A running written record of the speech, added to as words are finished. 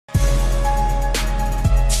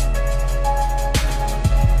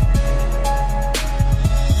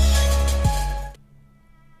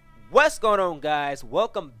What's going on, guys?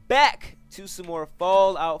 Welcome back to some more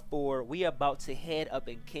Fallout 4. We are about to head up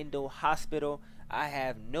in Kendall Hospital. I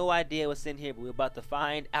have no idea what's in here, but we're about to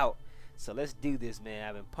find out. So let's do this, man.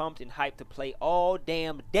 I've been pumped and hyped to play all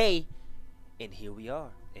damn day, and here we are.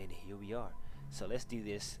 So let's do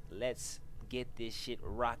this. Let's get this shit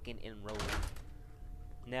rocking and rolling.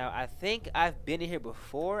 Now, I think I've been in here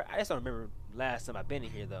before. I just don't remember last time I've been in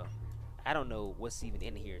here, though. I don't know what's even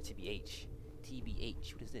in here, TBH.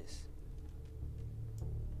 TBH, what is this?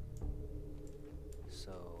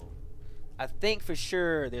 So, I think for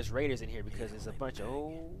sure there's raiders in here because there's a bunch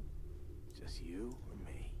of Just you or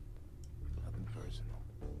me? Nothing personal.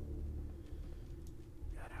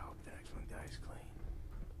 Gotta hope the next one dies clean.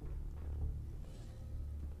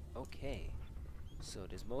 Okay, so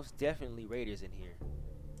there's most definitely raiders in here.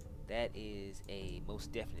 That is a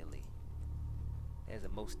most definitely. That is a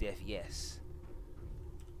most def yes.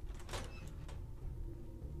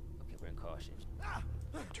 Okay, we're in caution.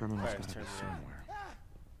 Terminal's Fire's gotta be turning somewhere.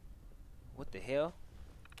 What the hell?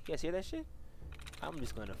 You guys hear that shit? I'm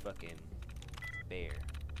just gonna fucking bear,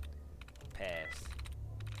 pass,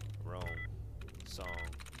 roam, song,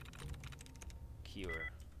 cure.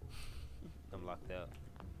 I'm locked out.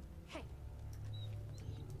 Hey.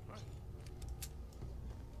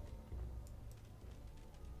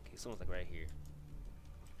 Okay, someone's like right here.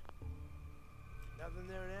 Nothing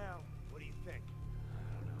there now. What do you think? I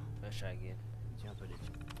don't know. Let's try again. Jump at it.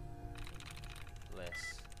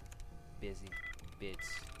 Less. Busy.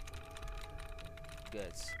 Bits.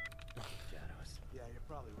 Guts. Shadows. Yeah, you're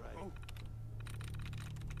probably right. Oh.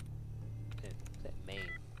 That main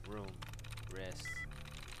room. Rest.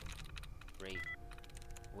 Rate.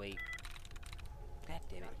 Wait. God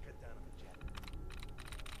damn it. Gotta cut down on the jet.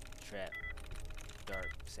 Trap.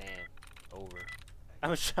 Dark. Sand. Over.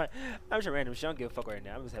 I'm just trying random shit. I don't give a fuck right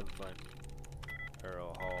now. I'm just having fun.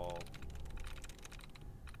 Earl Hall.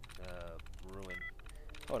 Ruin.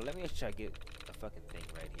 Hold on, let me just try to get a fucking thing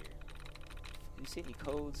right here. You see any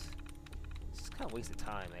codes? This is kind of a waste of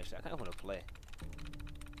time, actually. I kind of want to play.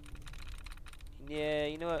 Yeah,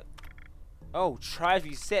 you know what? Oh, tries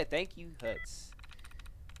reset. Thank you, Huts.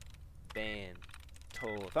 Ban.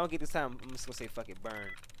 Toll. If I don't get this time, I'm just gonna say fuck it,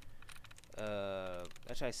 burn. I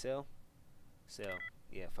try sell. Sell.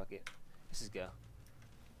 Yeah, fuck it. Let's just go.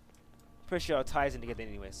 Pretty sure all ties in together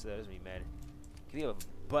anyway, so that doesn't really matter. We have a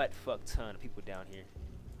butt fuck ton of people down here.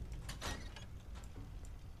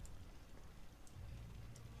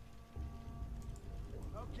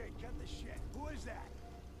 Okay, cut the shit. Who is that?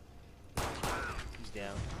 He's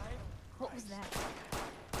down. What was that?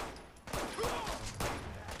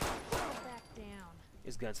 Back down.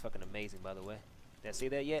 This gun's fucking amazing, by the way. Did I say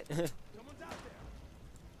that yet? Someone's out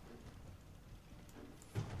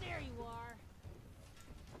there. There you are.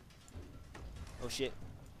 Oh shit.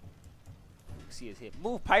 See his hit.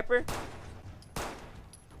 Move, Piper.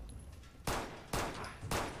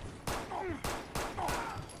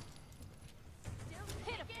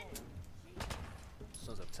 This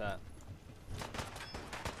one's up top.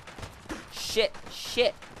 Shit,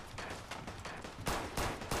 shit.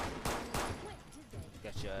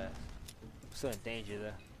 Got your ass. I'm still in danger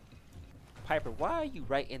though. Piper, why are you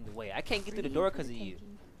right in the way? I can't get through the door because of you.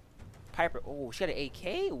 Piper, oh, she had an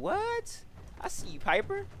AK? What? I see you,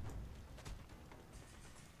 Piper.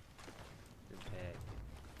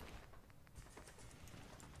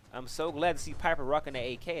 I'm so glad to see Piper rocking that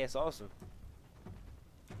AK. That's awesome.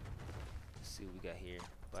 Let's see what we got here.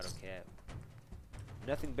 Bottle cap.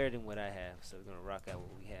 Nothing better than what I have, so we're gonna rock out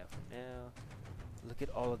what we have for now. Look at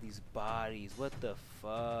all of these bodies. What the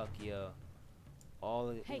fuck, yo? All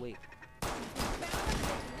of it. Hey. Wait.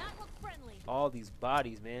 Not look friendly. All these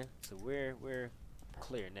bodies, man. So we're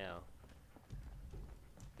clear now.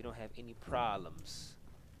 We don't have any problems.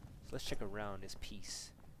 So let's check around this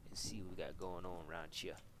piece and see what we got going on around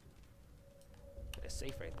here. That's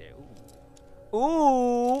safe right there. Ooh.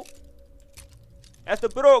 Ooh. That's the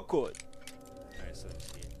Brotherhood. Alright, so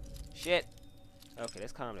it's here. Shit. Okay,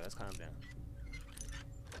 let's calm down. Let's calm down.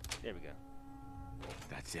 There we go.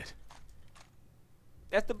 That's it.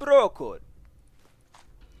 That's the Brotherhood.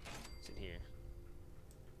 It's in here.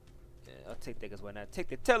 Yeah, I'll take that because why not? Take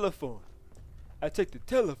the telephone. I take the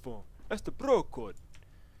telephone. That's the Brotherhood.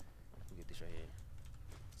 Let me get this right here.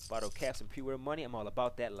 Bottle caps and pre-wear money. I'm all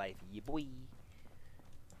about that life. Yeah, boy.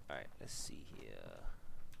 Alright, let's see here.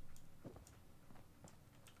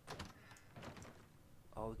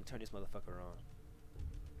 Oh, we can turn this motherfucker on.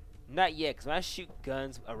 Not yet, because when I shoot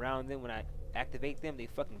guns around them, when I activate them, they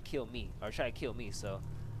fucking kill me. Or try to kill me, so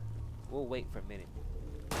we'll wait for a minute.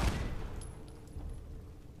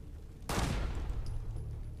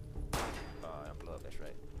 Oh, I don't blow up, that's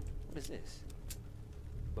right. What is this?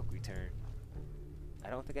 Book return. I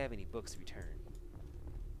don't think I have any books returned.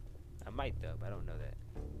 I might though, but I don't know that.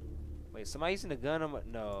 Wait, somebody using the gun?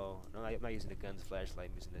 No, I'm not using the gun's flashlight.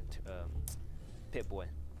 I'm using the Pit Boy.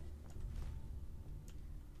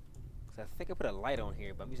 Cause I think I put a light on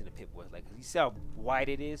here, but I'm using the Pit Boy. Like, you see how wide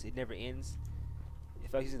it is? It never ends.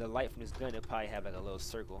 If I was using the light from this gun, it'd probably have like a little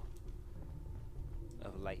circle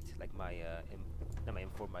of light, like my not my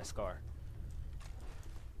M4, my ScarH.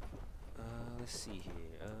 Let's see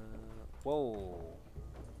here. Whoa,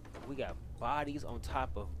 we got bodies on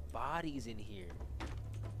top of bodies in here.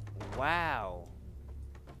 Wow,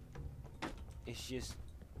 it's just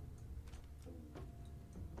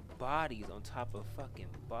bodies on top of fucking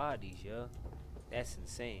bodies, yo. That's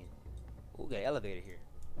insane. Ooh, we got an elevator here.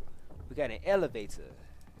 We got an elevator.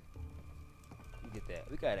 You get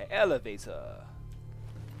that? We got an elevator.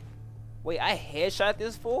 Wait, I headshot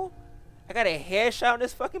this fool? I got a headshot on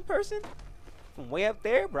this fucking person? From way up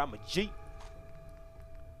there? Bro, I'm a G.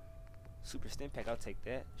 Super stim pack, I'll take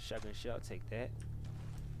that. Shotgun shell, I'll take that.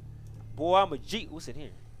 Boy, I'm a G. What's in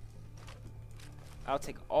here? I'll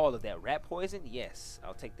take all of that. Rat poison? Yes,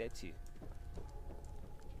 I'll take that too.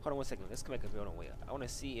 Hold on 1 second. Let's come back up here on the way up. I want to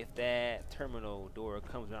see if that terminal door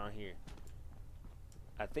comes around here.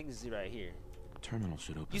 I think this is right here. Terminal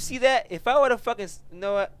should open. You see that? If I would have fucking, you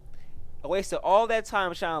know what? I wasted all that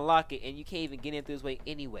time trying to lock it, and you can't even get in through this way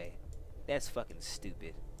anyway. That's fucking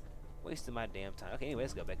stupid. Wasted my damn time. Okay, anyway,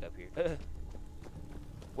 let's go back up here.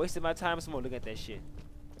 Wasted my time some more looking at that shit.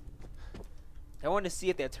 I wanted to see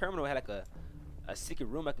if that terminal had like a secret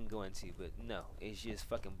room I can go into, but no, it's just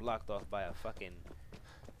fucking blocked off by a fucking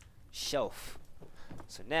shelf.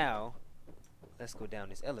 So now, let's go down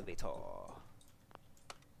this elevator.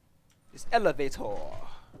 This elevator.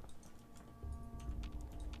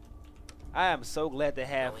 I am so glad to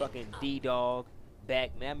have fucking D-Dog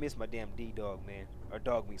back, man. I miss my damn D-Dog, man. Or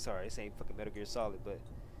Dog Meat, sorry. This ain't fucking Metal Gear Solid, but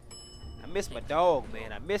I miss my dog,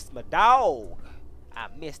 man. I missed my dog. I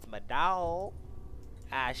missed my dog.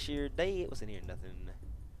 I sure did. What's in here? Nothing.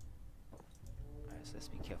 Alright, so let's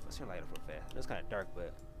be careful. Let's turn the light off real fast. It's kind of dark,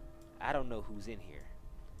 but I don't know who's in here.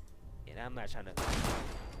 And I'm not trying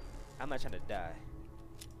to die.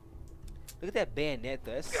 Look at that bayonet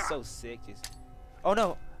though. That's so sick. Just, oh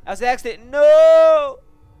no. I was accident. No!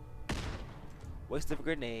 Waste of a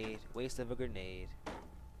grenade. Waste of a grenade.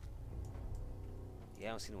 Yeah, I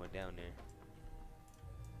don't see no one down there.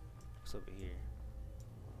 What's over here?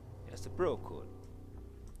 Yeah, that's the Brotherhood.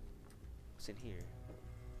 What's in here?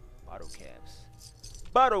 Bottle caps.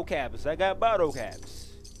 Bottle caps. I got bottle caps.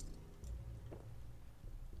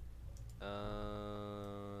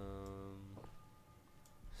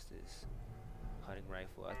 What's this? Hunting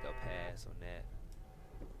rifle. I think I'll pass on that.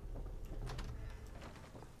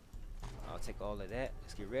 I'll take all of that.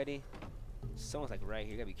 Let's get ready. Someone's like right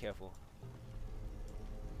here. You gotta be careful.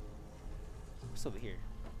 What's over here?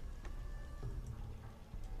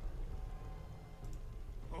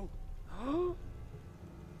 Oh.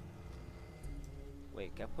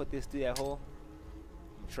 Wait, can I put this through that hole?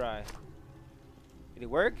 Let me try. Did it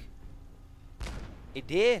work? It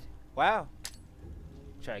did. Wow.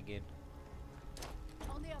 Try again.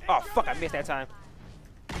 Oh fuck! I missed that time.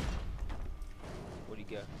 What do you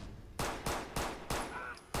got?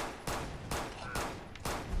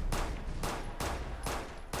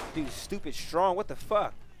 Dude, stupid strong. What the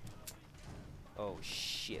fuck? Oh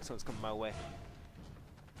shit! Someone's coming my way.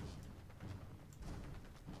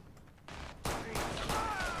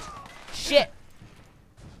 Shit!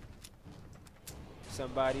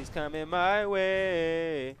 Somebody's coming my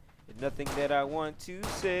way. There's nothing that I want to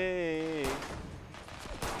say.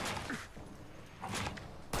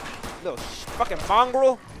 Little fucking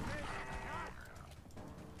mongrel.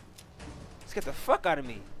 Let's get the fuck out of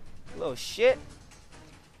me. Little shit.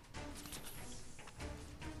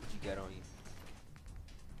 What you got on you?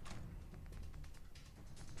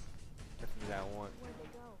 Nothing that I want.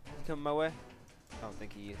 He coming my way? I don't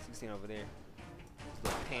think he is. He's sitting over there.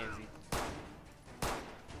 Little pansy.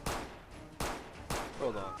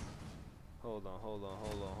 Hold on. Hold on, hold on,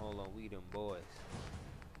 hold on, hold on. We them boys.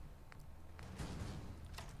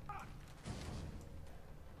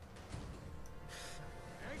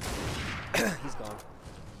 He's gone.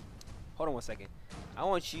 Hold on 1 second. I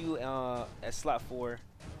want you at slot 4.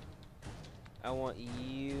 I want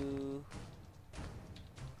you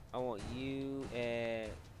at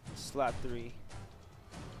slot 3.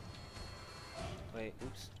 Wait,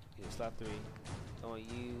 oops. Yeah, slot 3. I want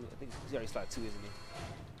you. I think he's already slot 2, isn't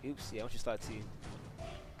he? Oops. Yeah, I want you slot 2.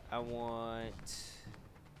 I want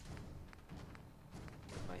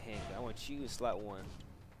my handgun. I want you in slot 1.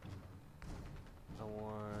 I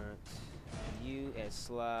want you at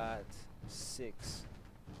slot 6.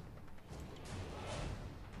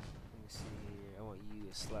 Let me see here. I want you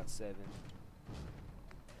at slot 7.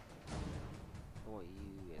 I want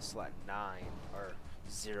you at slot 9 or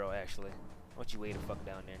 0 actually. I want you way the fuck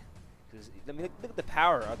down there. Cause I mean, look at the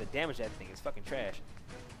power or the damage of that thing. It's fucking trash.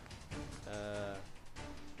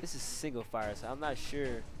 This is single fire, so I'm not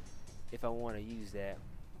sure if I want to use that.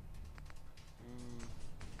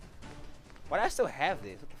 Why do I still have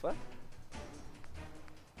this? What the fuck?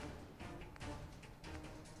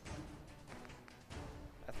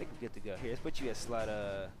 I think we're good to go. Here, let's put you at slot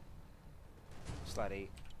 8.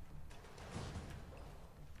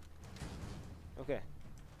 Okay.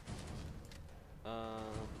 1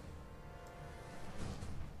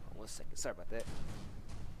 second. Sorry about that.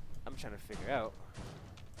 I'm trying to figure out.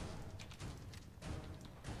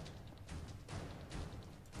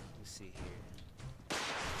 Let's see here.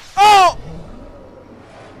 Oh!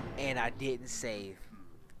 And I didn't save.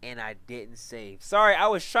 Sorry, I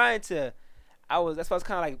was trying to. That's why I was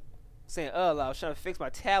kind of like saying, I was trying to fix my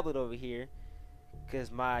tablet over here.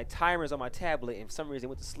 Because my timer's on my tablet and for some reason it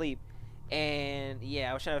went to sleep. And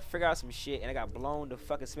yeah, I was trying to figure out some shit and I got blown to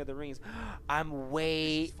fucking smithereens. I'm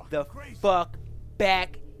way the fuck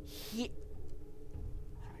back here.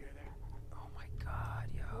 Oh my god,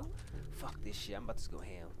 yo. Fuck this shit. I'm about to go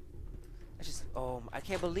ham. That's just, I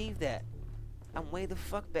can't believe that. I'm way the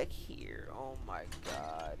fuck back here. Oh my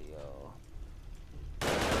god, yo.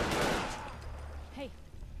 Hey,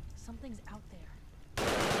 something's out there.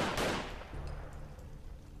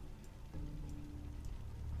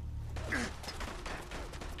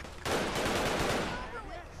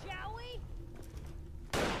 Shall we?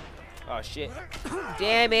 Oh shit.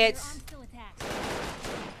 Damn it. I'm still attacked.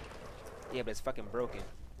 Yeah, but it's fucking broken.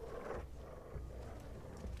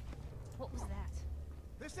 What was that?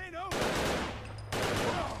 This ain't over.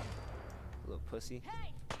 Little pussy.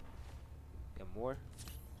 Hey! Got more?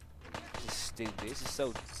 This is stupid. This is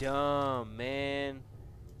so dumb, man.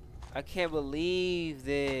 I can't believe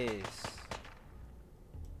this.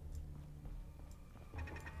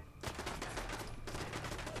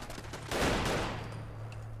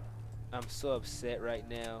 I'm so upset right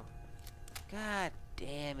now. God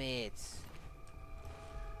damn it.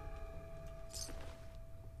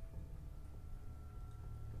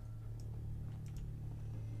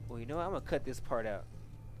 Well, you know what? I'm gonna cut this part out.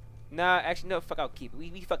 Nah, actually, no, fuck, I'll keep it.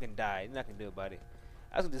 We fucking died. Nothing I can do about it.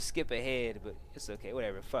 I was gonna just skip ahead, but it's okay.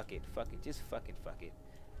 Whatever. Fuck it. Fuck it. Just fucking fuck it.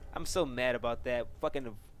 I'm so mad about that.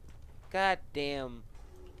 Fucking goddamn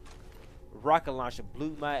rocket launcher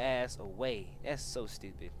blew my ass away. That's so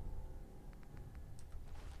stupid.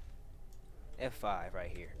 F5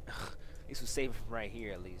 right here. This was safe from right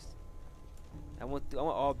here at least. I went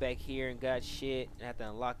all back here and got shit, and I have to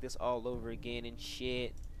unlock this all over again and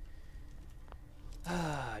shit.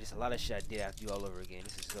 Just a lot of shit I did have to do all over again.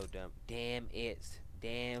 This is so dumb. Damn it.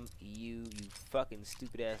 Damn you, you fucking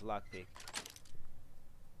stupid ass lockpick.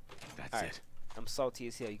 That's All right. it. I'm salty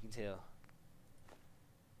as hell, you can tell.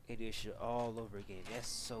 They do this shit all over again. That's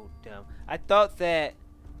so dumb. I thought that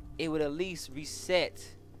it would at least reset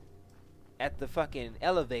at the fucking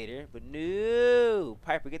elevator, but no.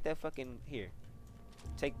 Piper, get that fucking here.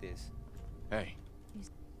 Take this. Hey.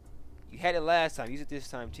 You had it last time. Use it this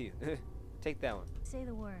time too. Take that one. Say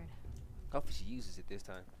the word. Hopefully she uses it this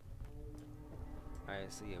time.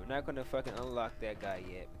 Alright, so yeah, we're not gonna fucking unlock that guy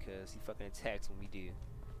yet because he fucking attacks when we do.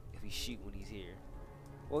 If we shoot when he's here.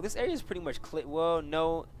 Well, this area is pretty much clear. Well,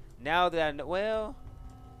 no. Now that I know, well,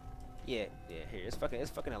 yeah, here. Let's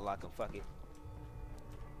fucking unlock him. Fuck it.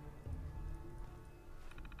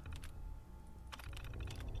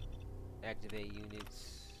 Activate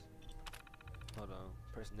units. Hold on.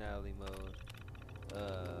 Personality mode.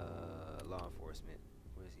 Law enforcement.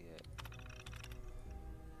 Where's he at?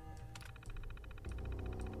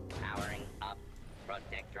 Powering up.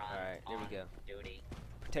 Protectron. Alright, there we go. Duty.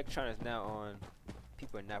 Protectron is now on.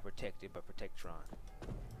 People are not protected by Protectron.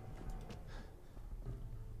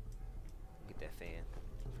 Get that fan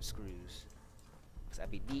for screws. Cause I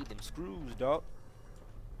be needing them screws, dog.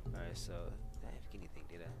 Alright, so I didn't have anything,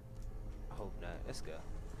 did I? I hope not. Let's go.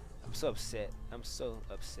 I'm so upset. I'm so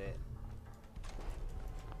upset.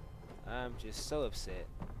 I'm just so upset.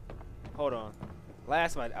 Hold on.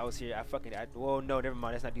 Last time I was here, well, no, never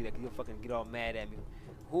mind. Let's not do that. Cause you'll fucking get all mad at me.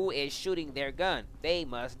 Who is shooting their gun? They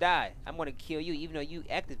must die. I'm gonna kill you, even though you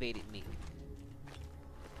activated me.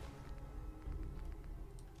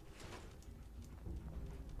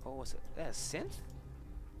 Oh, what's it? That's a synth?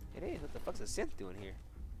 It is. What the fuck's a synth doing here?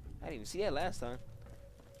 I didn't even see that last time.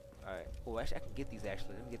 Alright. Oh, actually, I can get these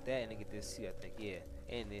actually. Let me get that and then get this too, I think. Yeah.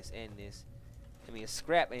 And this, and this. I mean, it's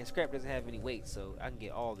scrap, and scrap doesn't have any weight, so I can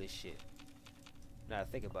get all this shit. Now that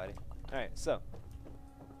I think about it. Alright, so.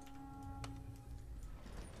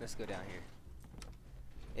 Let's go down here.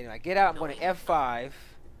 And when I get out, I'm going to F5.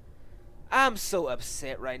 I'm so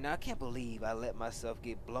upset right now. I can't believe I let myself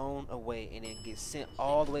get blown away and then get sent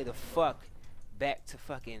all the way the fuck back to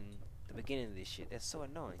fucking the beginning of this shit. That's so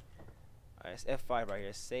annoying. Alright, it's F5 right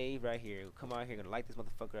here. Save right here. Come out here. Gonna light this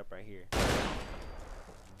motherfucker up right here.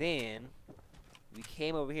 Then we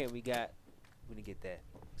came over here and we didn't get that.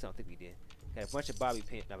 So I don't think we did. Got a bunch of not bobby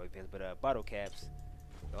pins, but bottle caps.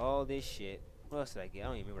 All this shit. What else did I get? I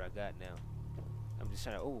don't even remember what I got now. I'm just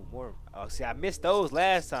trying to, more. Oh, see, I missed those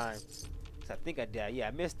last time. So I think I did. Yeah,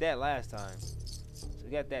 I missed that last time. So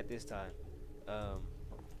we got that this time.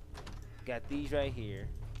 Got these right here.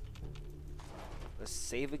 Let's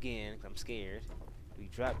save again, 'cause I'm scared. We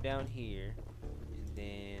drop down here. And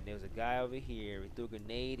then there was a guy over here. We threw a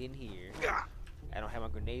grenade in here. I don't have my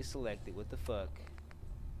grenade selected. What the fuck?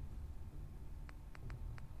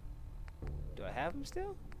 Do I have them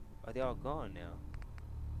still? Are they all gone now?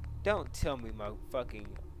 Don't tell me my fucking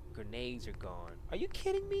grenades are gone. Are you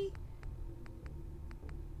kidding me?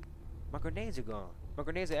 My grenades are gone. My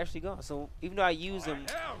grenades are actually gone. So even though I use them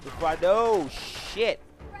before I know, shit.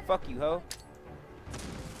 Fuck you, ho.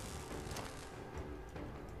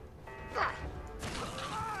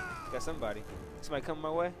 Got somebody. Somebody coming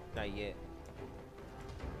my way? Not yet.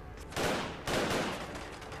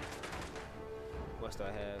 What do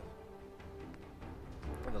I have?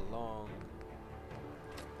 For the long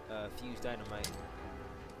fused dynamite.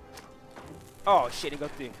 Oh shit, it go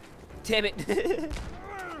through. Damn it.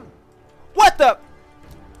 What the?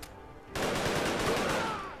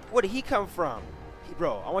 Where did he come from?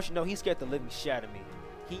 Bro, I want you to know he scared the living shit out of me.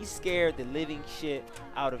 He scared the living shit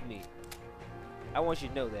out of me. I want you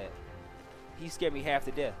to know that. He scared me half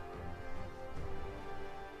to death.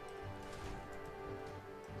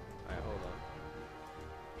 Alright, hold on.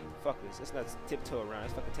 Fuck this. Let's not tiptoe around.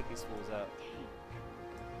 Let's fucking take these fools out.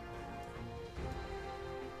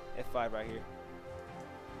 F5 right here.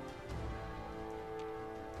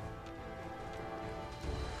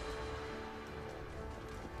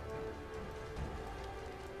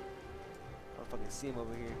 I don't fucking see him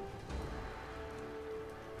over here.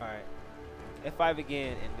 Alright. F5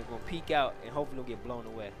 again, and they're gonna peek out and hopefully they'll get blown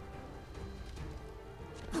away.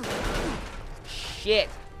 Shit!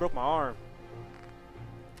 Broke my arm.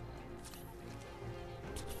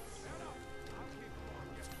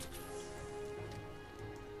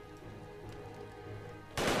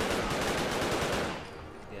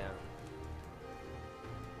 Down.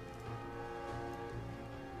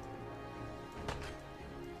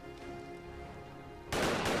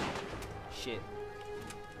 Shit.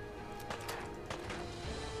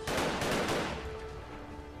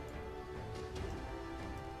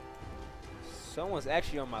 Someone's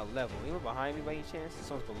actually on my level. Anyone behind me by any chance?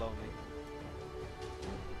 Someone's below me.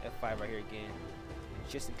 F5 right here again.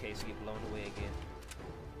 Just in case we get blown away again.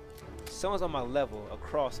 Someone's on my level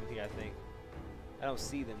across from here, I think. I don't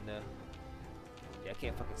see them though. Yeah, I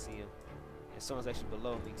can't fucking see them. And someone's actually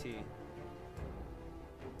below me too.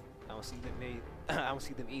 I don't see them. I don't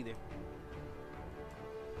see them either.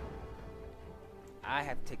 I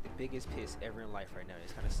have to take the biggest piss ever in life right now.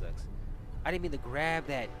 This kind of sucks. I didn't mean to grab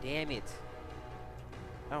that. Damn it.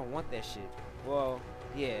 I don't want that shit. Well,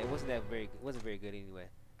 yeah, it wasn't very good anyway.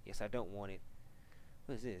 Yes, I don't want it.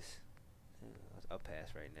 What is this? I'll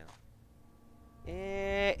pass right now.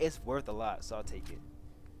 It's worth a lot, so I'll take it.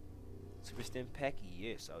 Super stem pack,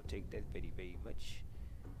 yes, I'll take that very, very much.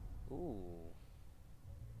 Ooh.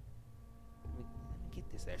 Let me get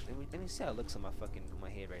this actually. Let me see how it looks on my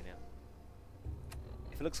head right now.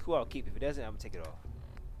 If it looks cool, I'll keep it. If it doesn't, I'm gonna take it off.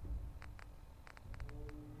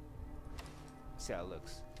 See how it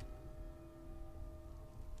looks.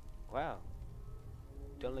 Wow.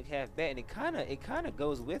 Don't look half bad, and it kinda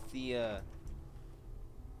goes with the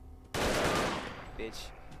bitch.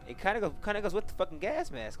 It kinda goes with the fucking gas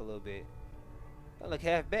mask a little bit. Don't look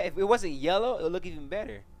half bad. If it wasn't yellow, it would look even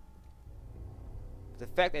better. The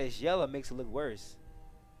fact that it's yellow makes it look worse.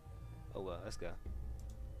 Oh well, let's go.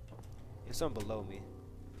 There's something below me.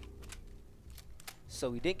 So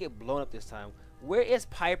we didn't get blown up this time. Where is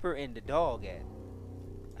Piper and the dog at?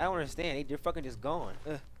 I don't understand. They're fucking just gone.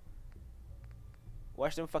 Ugh.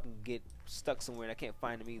 Watch them fucking get stuck somewhere and I can't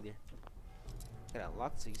find them either. Got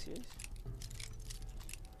unlocked, are you serious?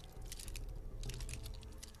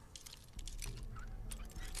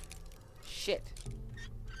 Shit.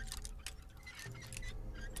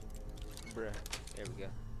 Bruh. There we go.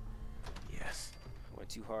 Yes. Went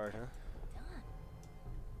too hard, huh?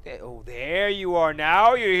 Oh, there you are.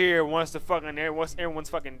 Now you're here. Once everyone's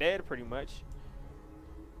fucking dead, pretty much.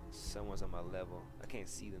 Someone's on my level. I can't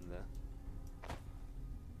see them though.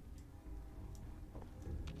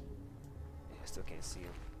 Yeah, I still can't see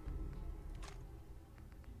them.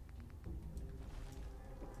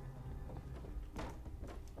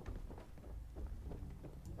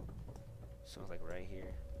 Sounds like right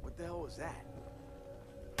here. What the hell was that?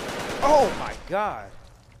 Oh my god.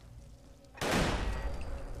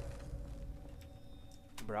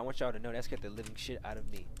 Bro, I want y'all to know that scared the living shit out of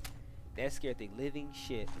me. That scared the living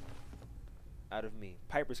shit out of me.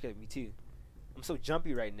 Piper scared me too. I'm so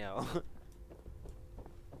jumpy right now.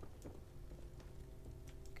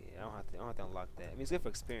 Okay, I don't have to unlock that. I mean, it's good for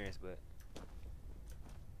experience, but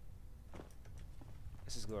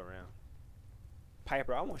let's just go around.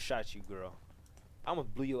 Piper, I almost shot you, girl. I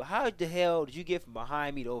almost blew you. How the hell did you get from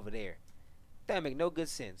behind me to over there? That make no good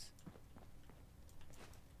sense.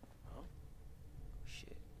 Huh?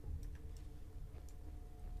 Shit.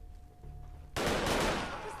 What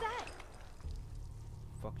was that?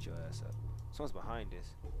 Fucked your ass up. Someone's behind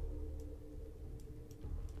us.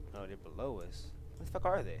 No, they're below us. Where the fuck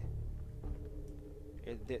are they?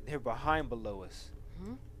 They're behind below us.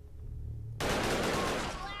 Hmm? Last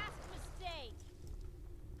mistake.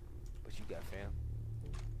 What you got, fam?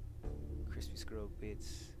 Crispy scroll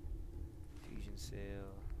bits. Fusion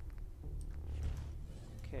cell.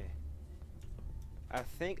 Okay. I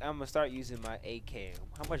think I'm gonna start using my AK.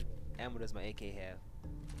 How much ammo does my AK have?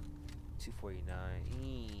 249.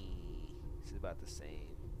 This is about the same.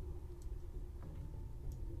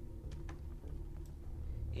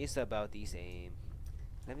 It's about the same.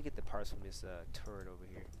 Let me get the parts from this turret over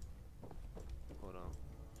here. Hold on.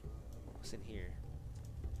 What's in here?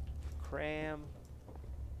 Cram.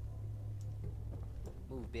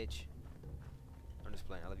 Move, bitch. I'm just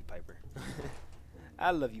playing. I love you, Piper.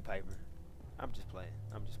 I love you, Piper. I'm just playing.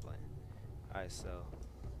 I'm just playing. Alright, so.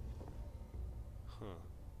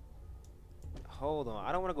 Hold on.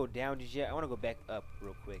 I don't want to go down just yet. I want to go back up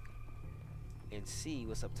real quick and see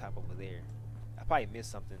what's up top over there. I probably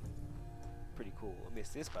missed something pretty cool. I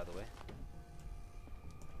missed this, by the way.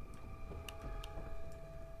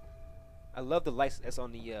 I love the lights that's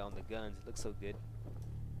on the guns. It looks so good.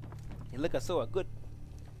 It looks so good.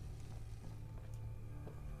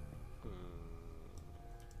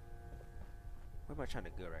 Where am I trying to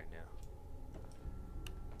go right now?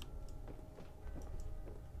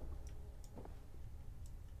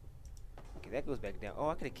 Okay, that goes back down. Oh,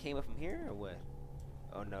 I could have came up from here or what?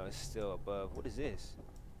 Oh no, it's still above. What is this?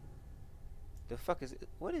 The fuck is it?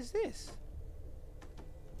 What is this?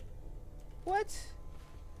 What?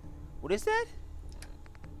 What is that?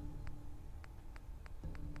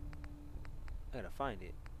 I gotta find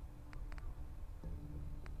it.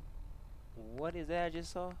 What is that I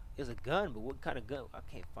just saw? It's a gun, but what kind of gun? I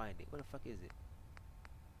can't find it. What the fuck is it?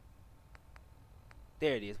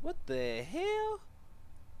 There it is. What the hell?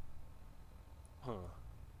 Huh.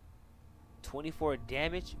 24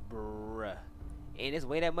 damage? Bruh. And it's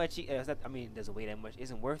way that much. I mean, it doesn't weigh that much.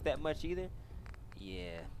 Isn't worth that much either.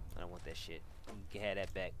 Yeah. I don't want that shit. You can have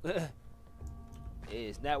that back. It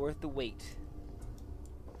is not worth the weight.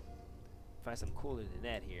 Find something cooler than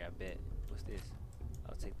that here, I bet. What's this?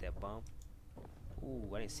 I'll take that bomb.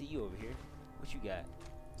 Ooh, I didn't see you over here. What you got?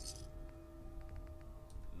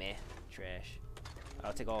 Meh. Trash.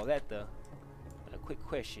 I'll take all that though. A quick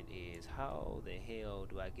question is, how the hell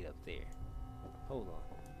do I get up there? Hold on.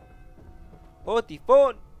 Hold the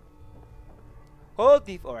phone! Hold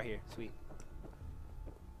the phone! Oh, right here. Sweet.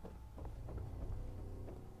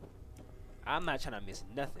 I'm not trying to miss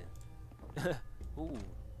nothing. Ooh,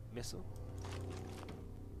 missile.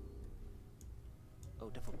 Oh,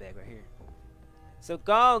 duffel bag right here. So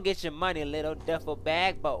go and get your money, little duffel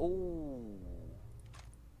bag. But ooh,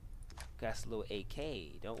 got a little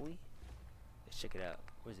AK, don't we? Let's check it out.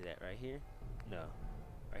 Where's it at? Right here? No,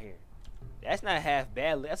 right here. That's not half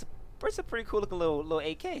bad. That's a pretty cool looking little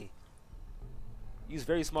AK. Use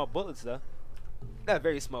very small bullets though. Not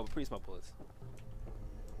very small, but pretty small bullets.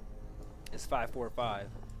 It's 5.45.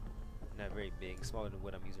 Not very big. Smaller than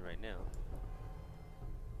what I'm using right now.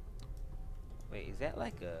 Wait, is that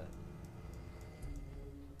like a?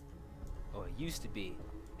 Oh, it used to be.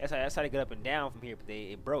 That's how they get up and down from here, but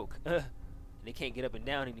it broke. And they can't get up and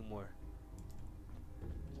down anymore.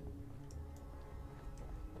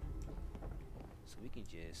 So we can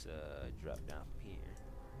just drop down from here.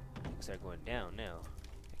 We can start going down now.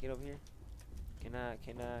 Can I get over here? Can I?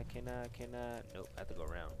 Nope, I have to go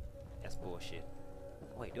around. That's bullshit.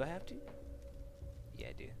 Wait, do I have to? Yeah,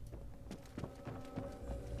 I do.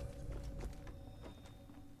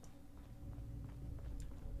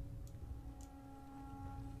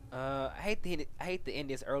 I hate to end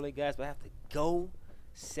this early, guys, but I have to go.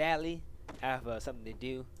 Sadly, I have something to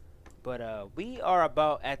do. But we are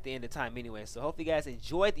about at the end of time anyway. So hopefully you guys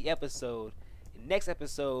enjoyed the episode. Next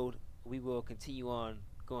episode, we will continue on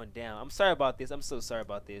going down. I'm sorry about this. I'm so sorry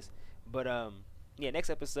about this. But yeah, next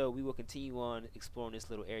episode we will continue on exploring this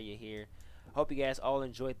little area here. Hope you guys all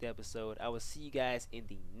enjoyed the episode. I will see you guys in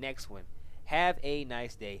the next one. Have a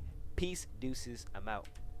nice day. Peace, deuces. I'm out.